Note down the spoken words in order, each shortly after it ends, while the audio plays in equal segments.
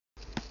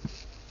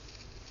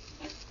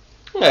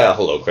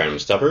Hello, Crime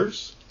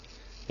Stoppers.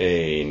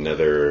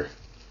 Another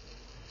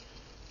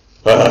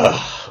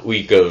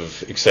week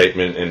of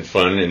excitement and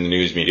fun in the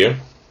news media.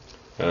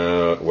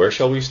 Where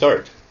shall we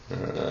start?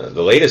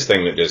 The latest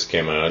thing that just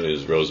came out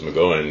is Rose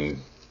McGowan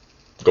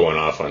going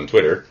off on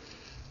Twitter.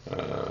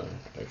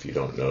 If you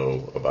don't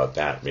know about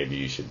that, maybe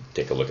you should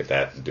take a look at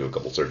that and do a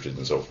couple searches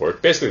and so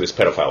forth. Basically, this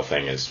pedophile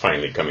thing is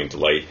finally coming to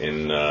light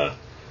in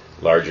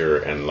larger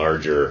and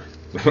larger.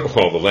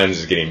 Well, the lens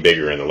is getting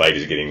bigger and the light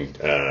is getting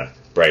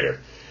brighter.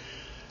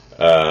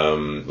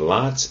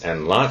 Lots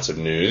and lots of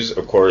news.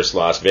 Of course,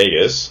 Las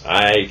Vegas.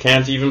 I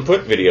can't even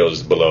put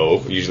videos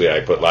below. Usually I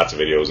put lots of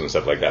videos and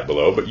stuff like that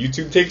below, but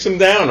YouTube takes them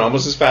down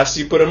almost as fast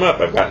as you put them up.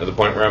 I've gotten to the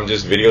point where I'm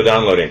just video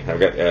downloading. I've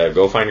got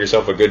go find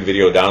yourself a good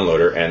video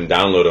downloader and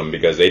download them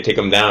because they take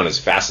them down as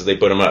fast as they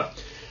put them up.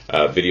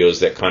 Videos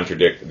that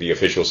contradict the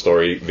official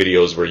story,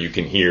 videos where you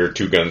can hear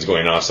two guns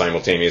going off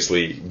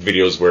simultaneously,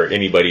 videos where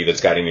anybody that's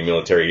got any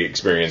military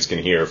experience can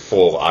hear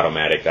full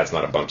automatic. That's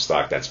not a bump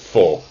stock, that's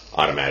full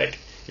automatic.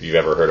 If you've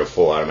ever heard of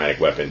full automatic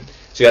weapon.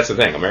 See, that's the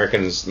thing.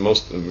 Americans,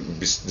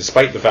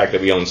 despite the fact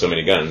that we own so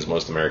many guns,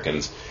 most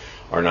Americans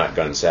are not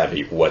gun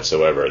savvy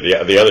whatsoever.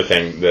 The other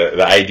thing,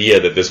 the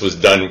idea that this was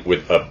done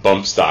with a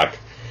bump stock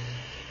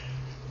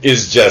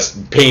is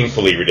just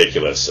painfully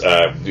ridiculous.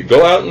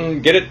 Go out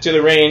and get it to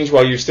the range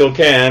while you still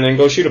can and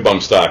go shoot a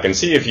bump stock and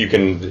see if you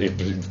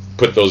can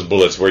put those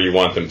bullets where you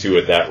want them to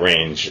at that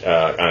range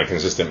on a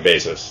consistent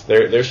basis.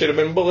 There should have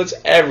been bullets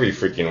every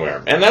freaking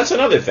where. And that's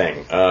another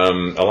thing.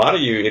 A lot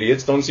of you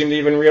idiots don't seem to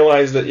even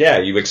realize that, yeah,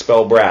 you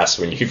expel brass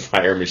when you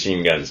fire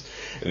machine guns.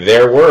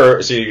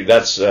 See,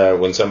 that's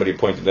when somebody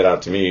pointed that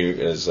out to me,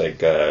 is like,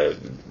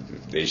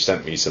 they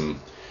sent me some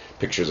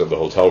pictures of the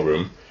hotel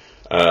room.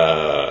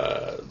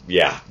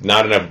 Yeah,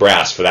 not enough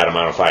brass for that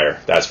amount of fire,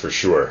 that's for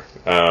sure.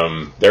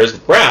 There's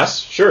brass,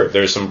 sure,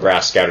 there's some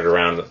brass scattered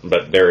around,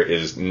 but there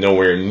is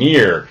nowhere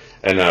near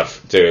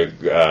enough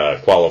to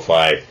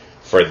qualify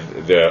for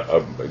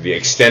the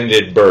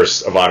extended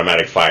bursts of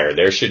automatic fire.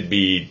 There should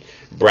be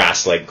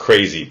brass like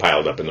crazy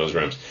piled up in those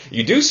rooms.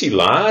 You do see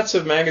lots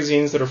of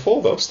magazines that are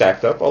full, though,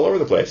 stacked up all over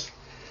the place.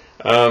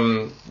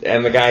 And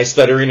the guy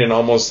stuttering and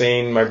almost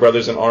saying, my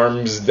brother's an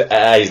arms...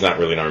 he's not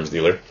really an arms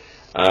dealer.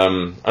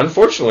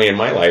 Unfortunately, in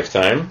my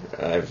lifetime,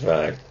 I've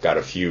got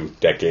a few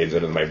decades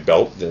under my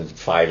belt,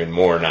 5 and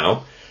more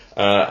now.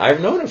 I've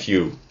known a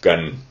few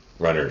gun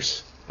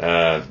runners.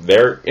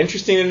 They're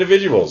interesting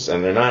individuals,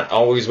 and they're not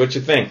always what you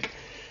think,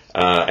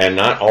 and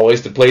not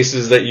always the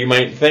places that you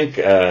might think.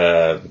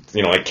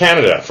 Like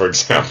Canada, for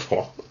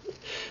example.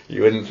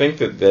 You wouldn't think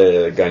that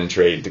the gun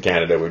trade to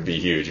Canada would be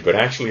huge, but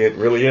actually, it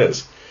really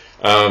is.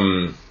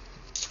 And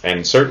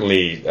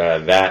certainly,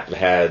 that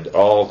had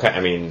all.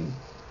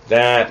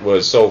 That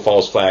was so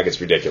false flag,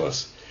 it's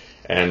ridiculous.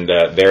 And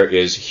there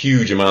is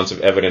huge amounts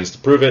of evidence to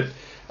prove it.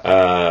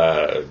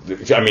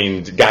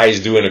 Guys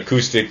doing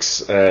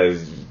acoustics,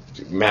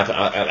 math.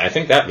 I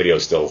think that video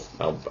is still,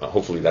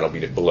 hopefully that'll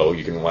be below.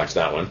 You can watch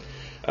that one.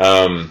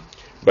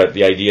 But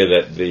the idea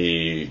that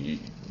the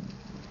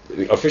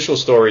official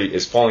story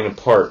is falling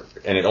apart,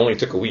 and it only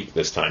took a week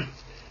this time.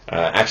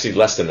 Actually,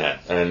 less than that.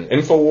 And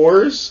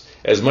InfoWars,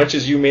 as much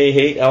as you may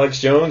hate Alex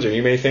Jones, or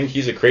you may think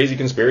he's a crazy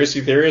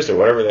conspiracy theorist, or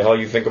whatever the hell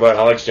you think about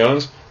Alex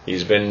Jones,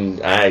 he's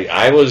been...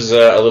 I was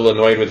a little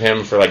annoyed with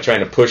him for trying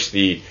to push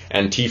the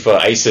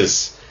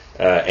Antifa-ISIS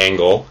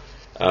angle.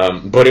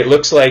 But it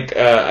looks like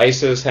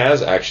ISIS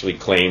has actually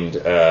claimed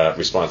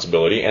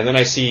responsibility. And then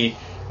I see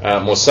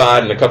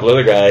Mossad and a couple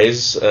other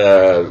guys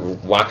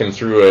walking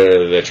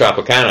through the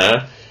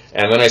Tropicana,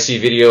 and then I see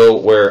video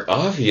where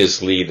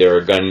obviously there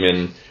are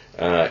gunmen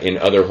in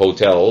other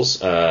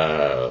hotels,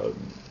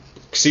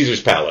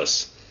 Caesar's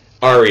Palace,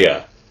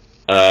 Aria,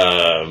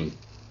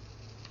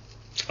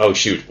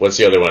 what's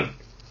the other one?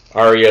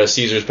 Aria,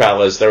 Caesar's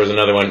Palace, there was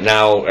another one,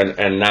 now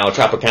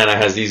Tropicana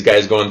has these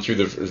guys going through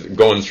the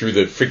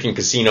freaking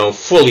casino,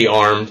 fully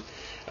armed,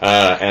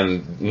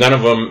 and none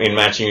of them in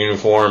matching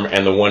uniform,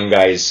 and the one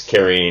guy's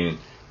carrying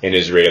an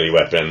Israeli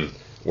weapon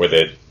with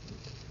it,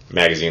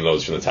 magazine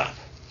loads from the top.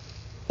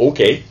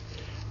 Okay.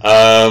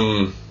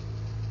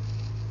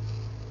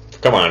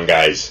 Come on,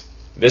 guys.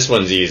 This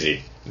one's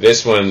easy.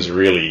 This one's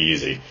really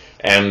easy.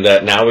 And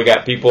now we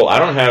got people... I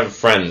don't have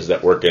friends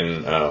that work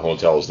in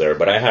hotels there,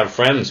 but I have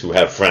friends who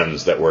have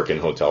friends that work in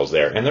hotels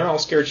there, and they're all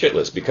scared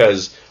shitless.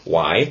 Because,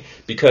 why?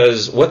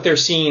 Because what they're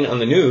seeing on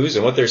the news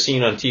and what they're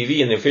seeing on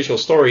TV and the official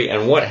story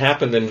and what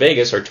happened in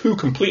Vegas are two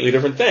completely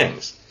different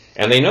things.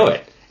 And they know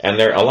it. And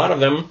a lot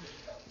of them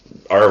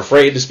are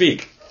afraid to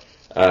speak.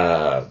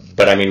 But,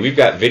 we've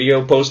got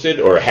video posted,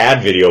 or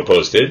had video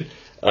posted,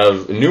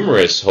 of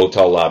numerous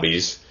hotel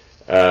lobbies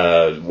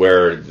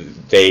where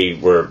they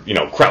were,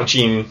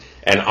 crouching,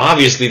 and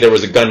obviously there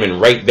was a gunman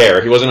right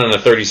there. He wasn't on the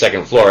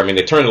 32nd floor.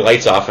 They turn the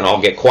lights off and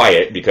all get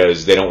quiet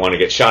because they don't want to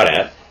get shot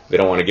at. They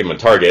don't want to give him a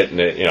target, and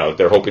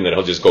they're hoping that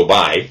he'll just go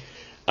by.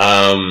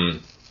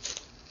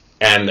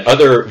 And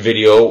other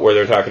video where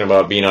they're talking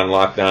about being on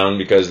lockdown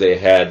because they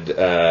had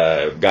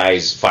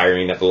guys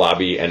firing at the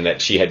lobby and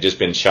that she had just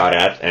been shot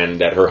at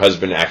and that her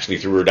husband actually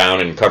threw her down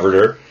and covered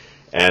her.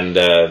 And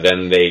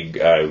then they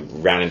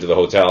ran into the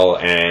hotel,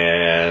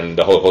 and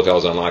the whole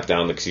hotel's on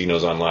lockdown, the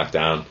casino's on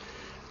lockdown,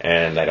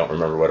 and I don't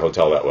remember what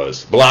hotel that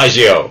was.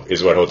 Bellagio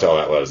is what hotel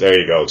that was. There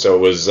you go. So it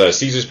was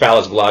Caesar's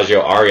Palace,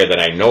 Bellagio, Aria that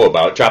I know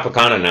about.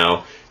 Tropicana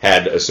now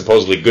had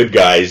supposedly good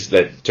guys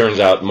that turns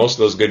out most of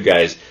those good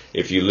guys,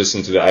 if you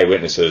listen to the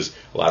eyewitnesses,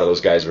 a lot of those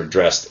guys were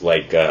dressed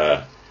like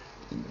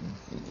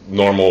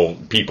normal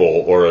people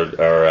or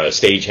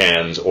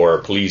stagehands or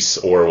police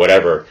or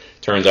whatever.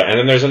 Turns out, and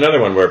then there's another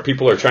one where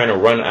people are trying to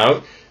run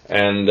out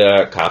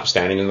and cops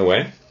standing in the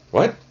way.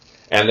 What?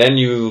 And then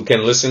you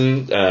can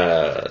listen,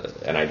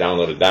 and I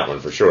downloaded that one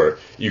for sure.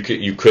 You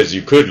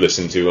could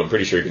listen to. I'm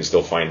pretty sure you can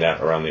still find that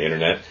around the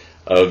internet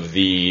of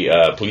the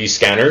police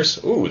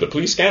scanners. Ooh, the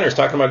police scanners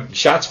talking about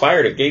shots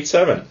fired at Gate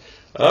 7.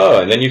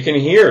 Oh, and then you can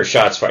hear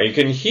shots fired. You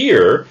can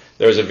hear.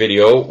 There's a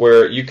video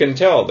where you can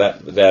tell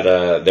that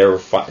there were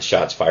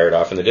shots fired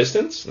off in the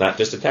distance. Not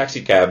just a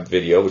taxi cab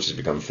video, which has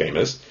become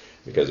famous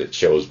because it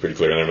shows pretty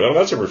clearly. Oh,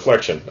 that's a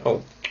reflection.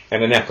 Oh,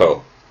 and an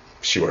echo.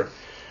 Sure.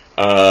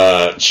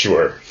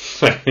 Sure.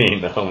 I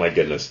mean, oh my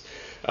goodness.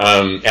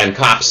 And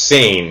cops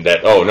saying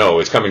that, oh no,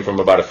 it's coming from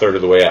about a third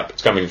of the way up.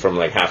 It's coming from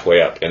like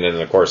halfway up. And then,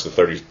 of course, the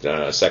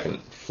 32nd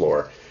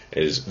floor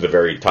is the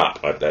very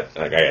top at that.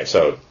 Okay,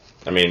 so,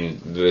 I mean,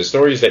 the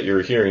stories that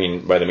you're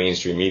hearing by the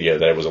mainstream media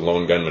that it was a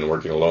lone gunman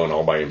working alone,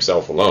 all by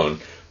himself alone,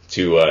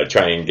 to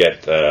try and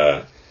get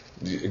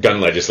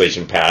gun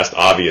legislation passed,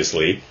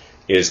 obviously,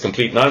 is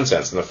complete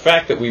nonsense. And the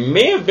fact that we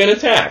may have been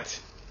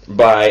attacked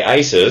by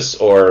ISIS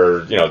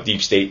or,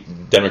 deep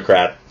state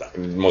Democrat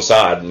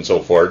Mossad and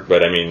so forth,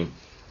 but I mean,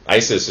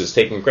 ISIS is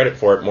taking credit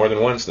for it more than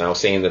once now,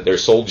 saying that their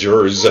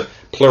soldiers,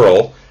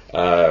 plural,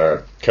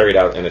 carried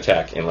out an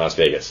attack in Las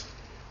Vegas.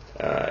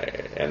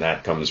 And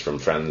that comes from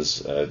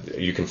friends.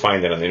 You can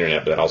find that on the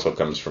internet, but that also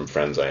comes from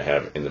friends I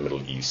have in the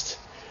Middle East.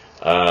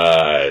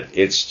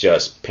 It's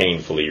just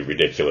painfully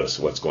ridiculous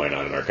what's going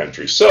on in our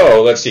country.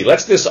 So, let's see.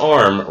 Let's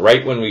disarm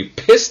right when we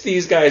piss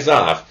these guys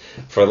off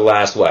for the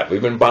last, what?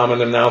 We've been bombing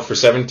them now for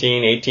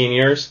 17, 18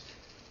 years?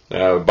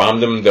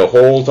 Bombed them the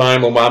whole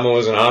time Obama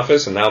was in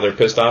office, and now they're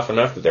pissed off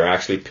enough that they're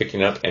actually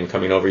picking up and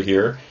coming over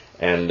here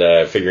and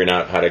figuring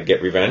out how to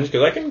get revenge.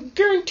 Because I can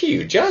guarantee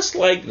you, just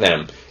like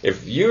them,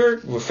 if your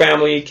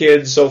family,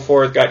 kids, so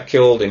forth, got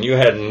killed and you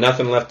had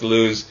nothing left to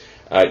lose,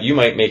 you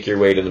might make your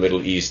way to the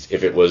Middle East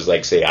if it was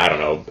like, say, I don't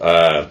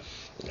know,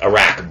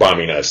 Iraq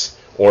bombing us,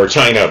 or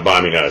China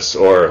bombing us,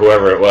 or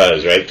whoever it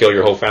was, right? Kill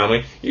your whole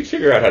family. You'd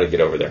figure out how to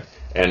get over there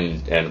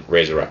and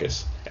raise a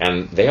ruckus.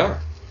 And they are.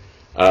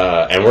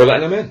 And we're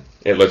letting them in,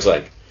 it looks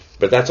like.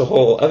 But that's a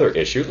whole other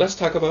issue. Let's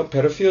talk about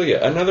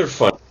pedophilia. Another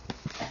fun